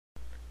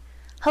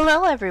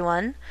Hello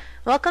everyone!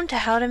 Welcome to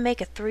How to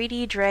Make a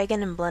 3D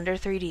Dragon in Blender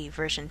 3D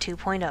version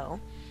 2.0.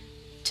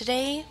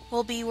 Today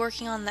we'll be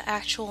working on the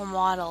actual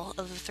model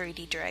of the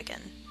 3D Dragon.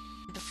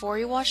 Before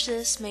you watch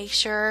this, make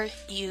sure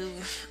you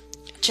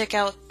check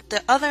out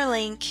the other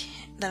link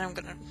that I'm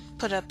gonna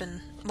put up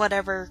in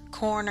whatever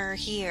corner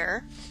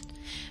here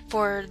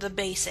for the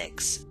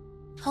basics.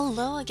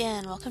 Hello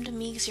again, welcome to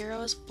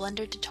Meek0's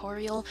Blender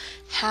tutorial,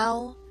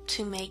 How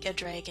to Make a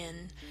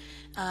Dragon.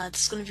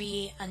 This is going to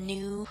be a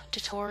new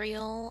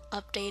tutorial,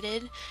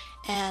 updated,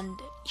 and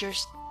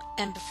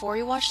before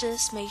you watch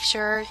this, make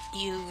sure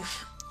you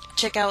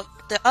check out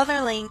the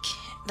other link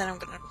that I'm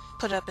going to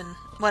put up in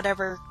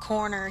whatever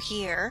corner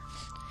here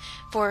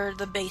for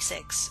the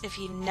basics. If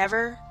you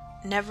never,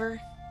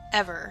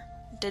 ever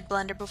did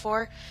Blender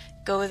before,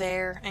 go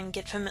there and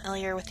get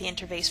familiar with the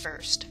interface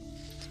first.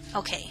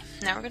 Okay,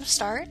 now we're going to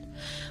start.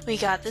 We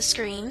got this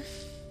screen,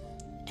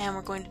 and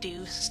we're going to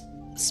do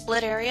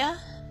split area.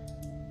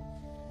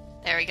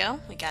 There we go,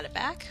 we got it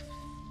back.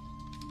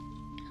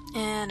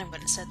 And I'm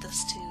going to set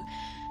this to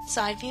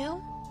side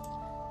view,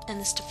 and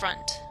this to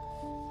front.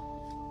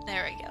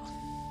 There we go.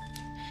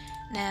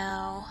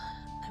 Now,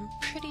 I'm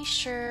pretty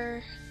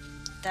sure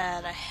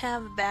that I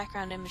have a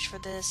background image for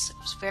this. It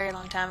was a very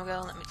long time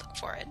ago, let me look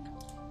for it.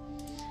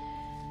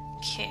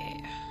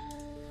 Okay.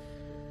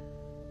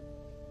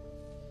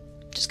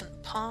 Just gonna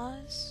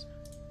pause.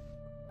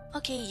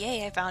 Okay,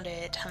 yay, I found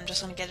it. I'm just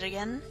gonna get it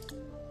again.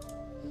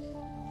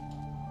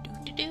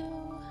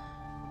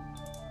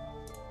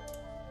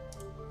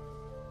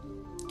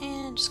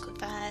 And just click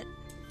that,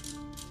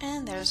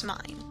 and there's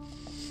mine.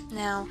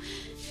 Now,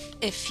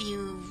 if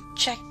you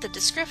check the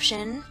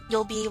description,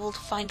 you'll be able to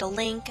find a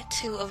link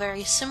to a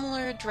very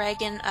similar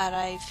dragon that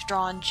I've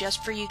drawn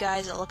just for you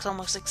guys. It looks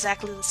almost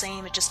exactly the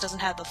same, it just doesn't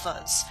have the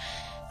fuzz.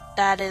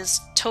 That is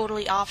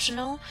totally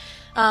optional.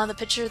 The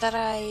picture that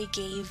I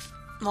gave,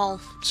 well,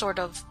 sort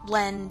of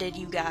blended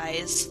you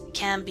guys,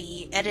 can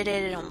be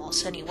edited in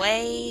almost any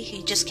way.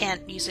 You just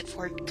can't use it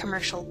for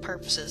commercial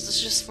purposes.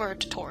 It's just for a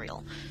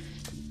tutorial.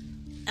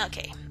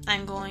 Okay,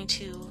 I'm going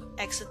to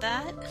exit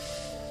that,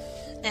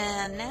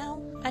 and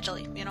now,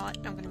 actually, you know what,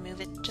 I'm going to move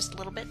it just a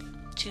little bit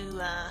to,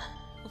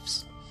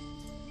 oops.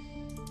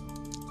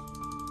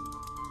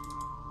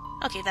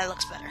 Okay, that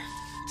looks better.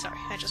 Sorry,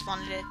 I just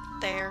wanted it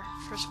there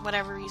for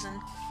whatever reason.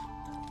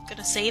 I'm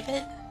gonna save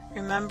it.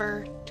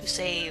 Remember to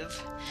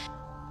save.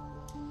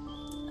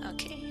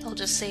 Okay, I'll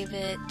just save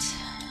it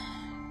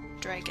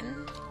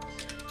Dragon.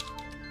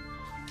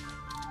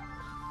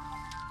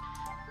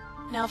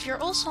 Now, if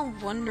you're also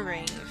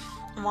wondering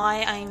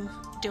why I'm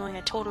doing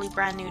a totally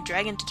brand new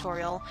dragon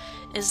tutorial,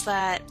 is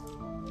that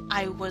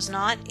I was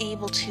not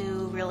able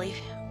to really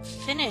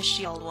finish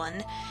the old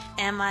one,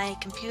 and my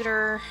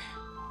computer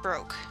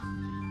broke.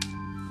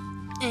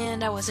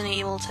 And I wasn't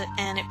able to,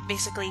 and it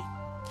basically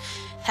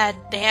had,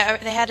 they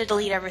had to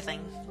delete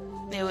everything.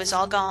 It was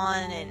all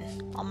gone,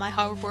 and all my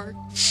hard work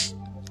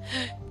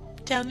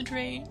down the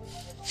drain.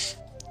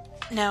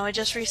 Now I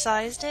just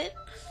resized it,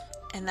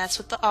 and that's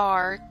with the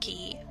R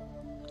key.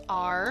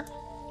 R,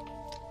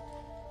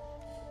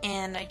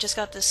 and I just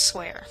got this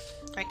square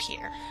right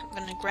here. I'm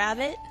gonna grab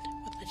it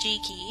with the G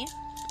key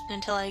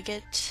until I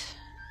get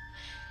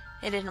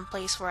it in a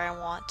place where I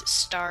want to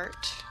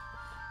start.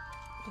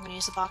 I'm gonna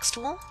use the box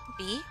tool,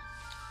 B.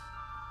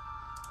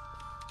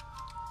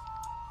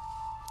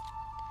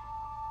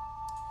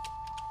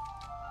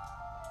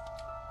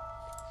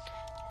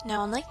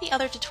 Now, unlike the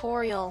other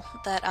tutorial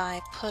that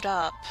I put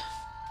up,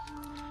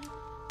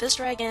 this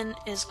dragon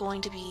is going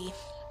to be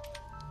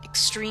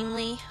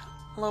extremely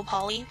low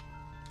poly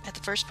at the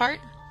first part,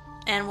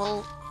 and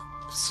we'll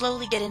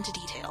slowly get into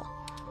detail.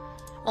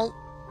 Well,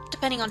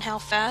 depending on how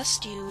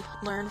fast you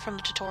learn from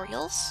the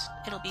tutorials,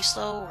 it'll be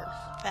slow or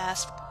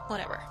fast,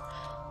 whatever.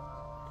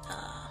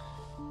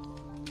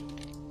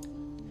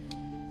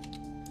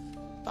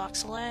 Box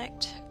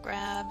select,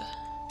 grab.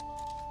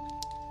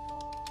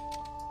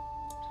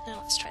 Now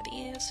let's try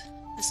these.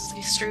 This is the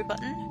extrude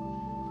button.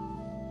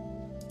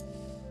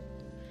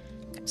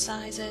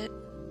 Size it.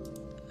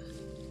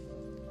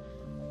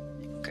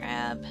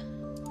 Grab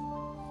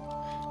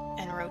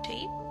and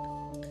rotate.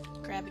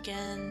 Grab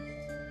again.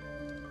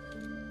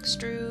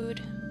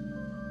 Extrude.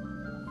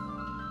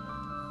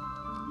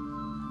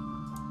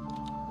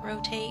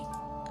 Rotate.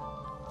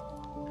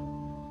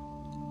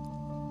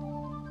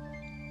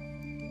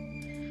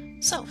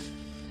 So,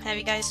 have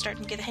you guys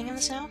started to get the hang of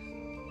this now?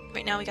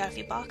 Right now we got a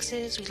few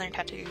boxes, we learned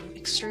how to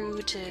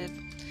extrude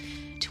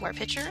to our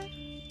picture.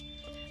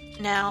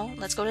 Now,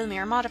 let's go to the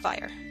mirror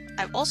modifier.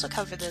 I've also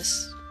covered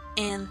this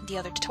in the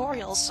other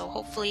tutorials, so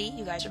hopefully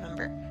you guys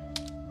remember.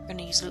 We're going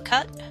to use loop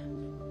cut.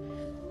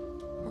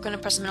 We're going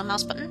to press the middle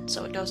mouse button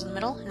so it goes in the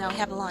middle, and now we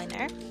have a line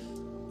there.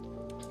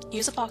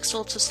 Use the box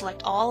tool to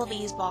select all of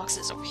these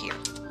boxes over here,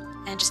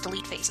 and just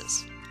delete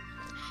faces.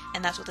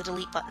 And that's with the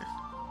delete button.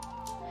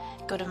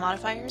 Go to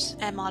modifiers,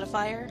 add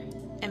modifier,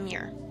 and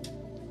mirror,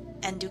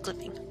 and do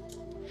clipping.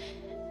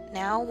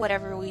 Now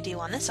whatever we do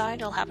on this side,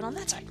 it'll happen on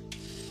that side.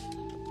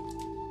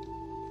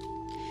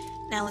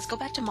 Now let's go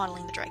back to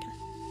modeling the dragon.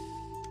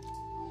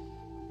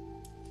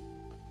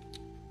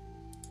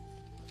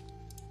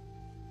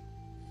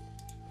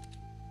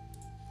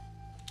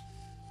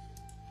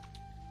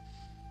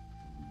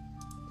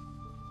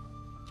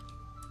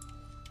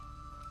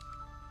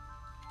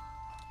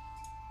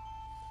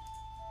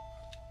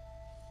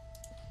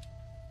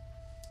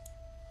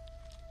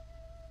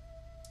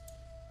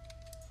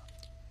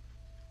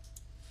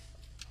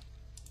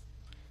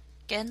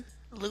 again,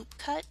 loop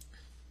cut,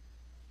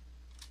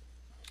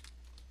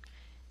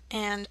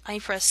 and I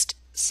pressed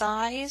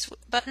size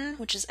button,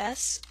 which is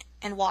S,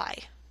 and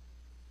Y.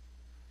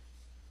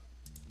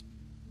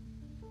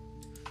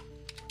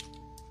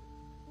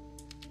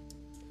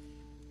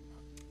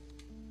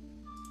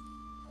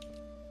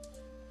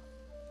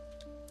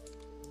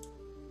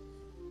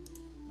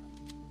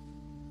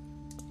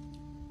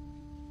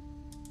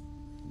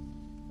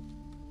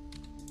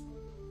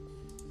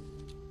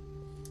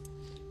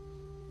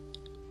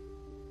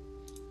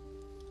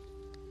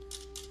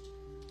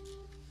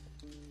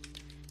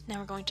 Now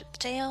we're going to the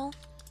tail.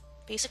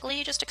 Basically,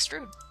 you just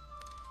extrude.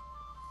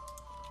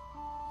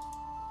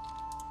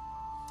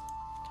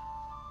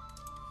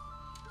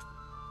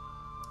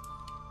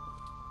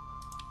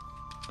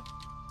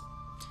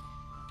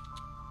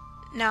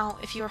 Now,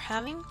 if you're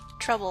having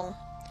trouble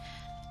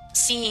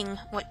seeing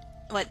what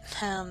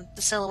the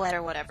silhouette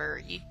or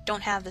whatever, you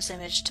don't have this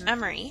image to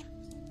memory,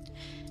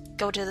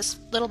 go to this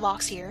little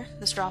box here,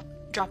 this drop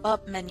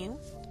up menu,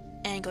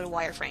 and go to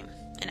wireframe,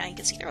 and now you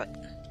can see through it.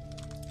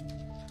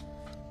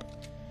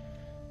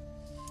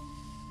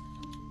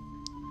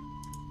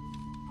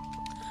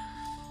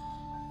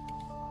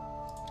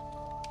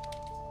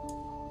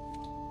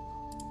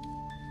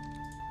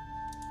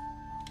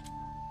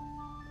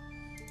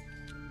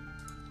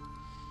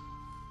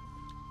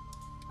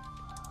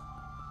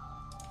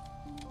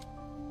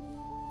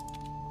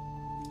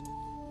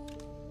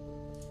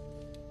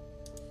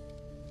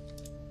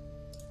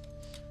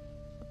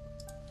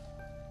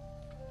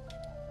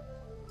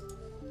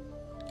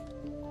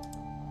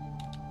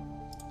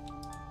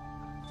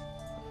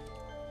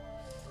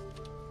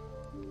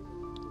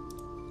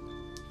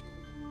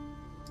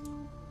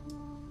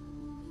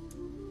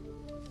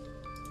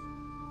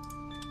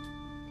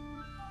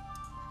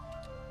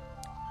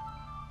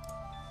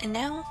 And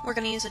now we're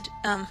going to use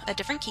a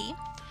different key.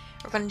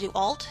 We're going to do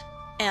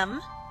Alt-M,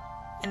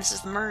 and this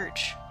is the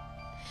merge.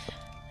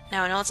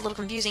 Now I know it's a little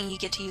confusing, you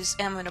get to use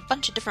M in a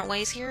bunch of different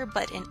ways here,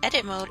 but in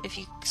edit mode, if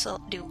you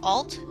do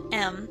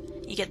Alt-M,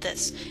 you get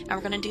this. And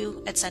we're going to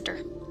do at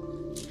center.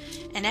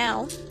 And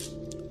now,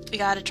 we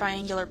got a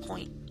triangular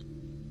point.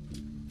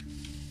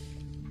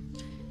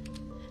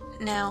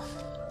 Now,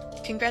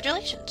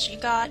 congratulations, you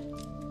got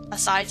a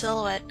side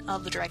silhouette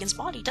of the dragon's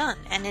body done,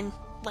 and in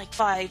like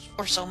 5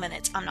 or so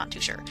minutes, I'm not too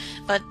sure.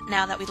 But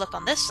now that we look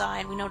on this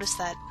side, we notice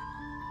that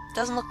it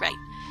doesn't look right.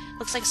 It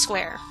looks like a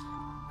square.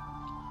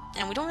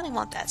 And we don't really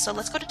want that, so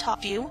let's go to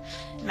top view,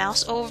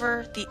 mouse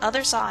over the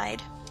other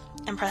side,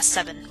 and press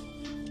 7.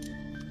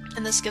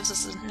 And this gives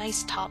us a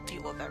nice top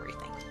view of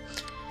everything.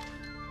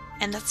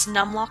 And that's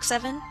numlock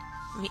 7.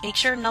 Make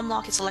sure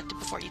numlock is selected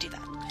before you do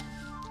that.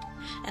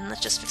 And let's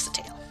just fix the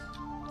tail.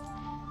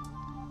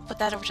 Put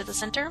that over to the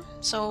center,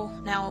 so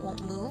now it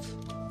won't move.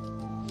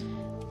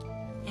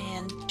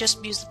 And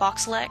just use the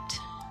box select,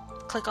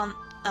 click on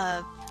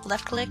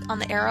left click on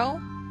the arrow,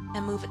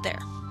 and move it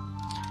there.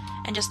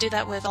 And just do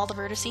that with all the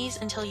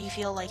vertices until you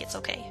feel like it's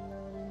okay.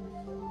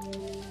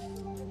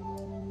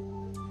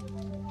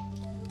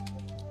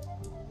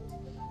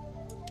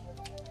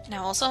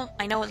 Now also,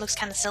 I know it looks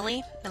kind of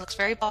silly, it looks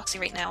very boxy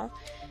right now,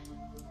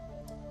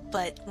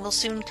 but we'll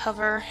soon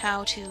cover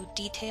how to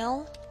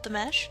detail the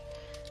mesh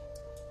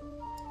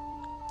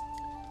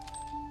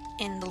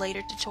in the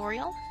later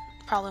tutorial.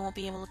 Probably won't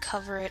be able to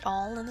cover it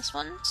all in this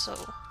one, so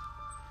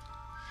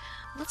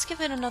let's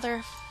give it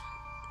another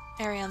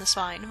area on the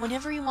spine.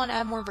 Whenever you want to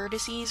add more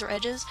vertices or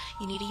edges,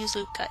 you need to use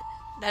loop cut.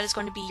 That is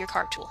going to be your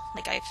carve tool,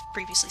 like I've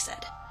previously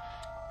said.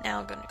 Now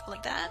I'm going to go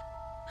like that.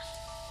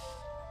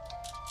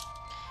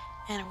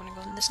 And I'm going to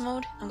go in this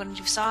mode. I'm going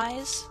to do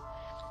size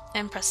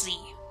and press Z.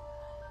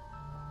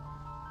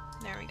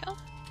 There we go.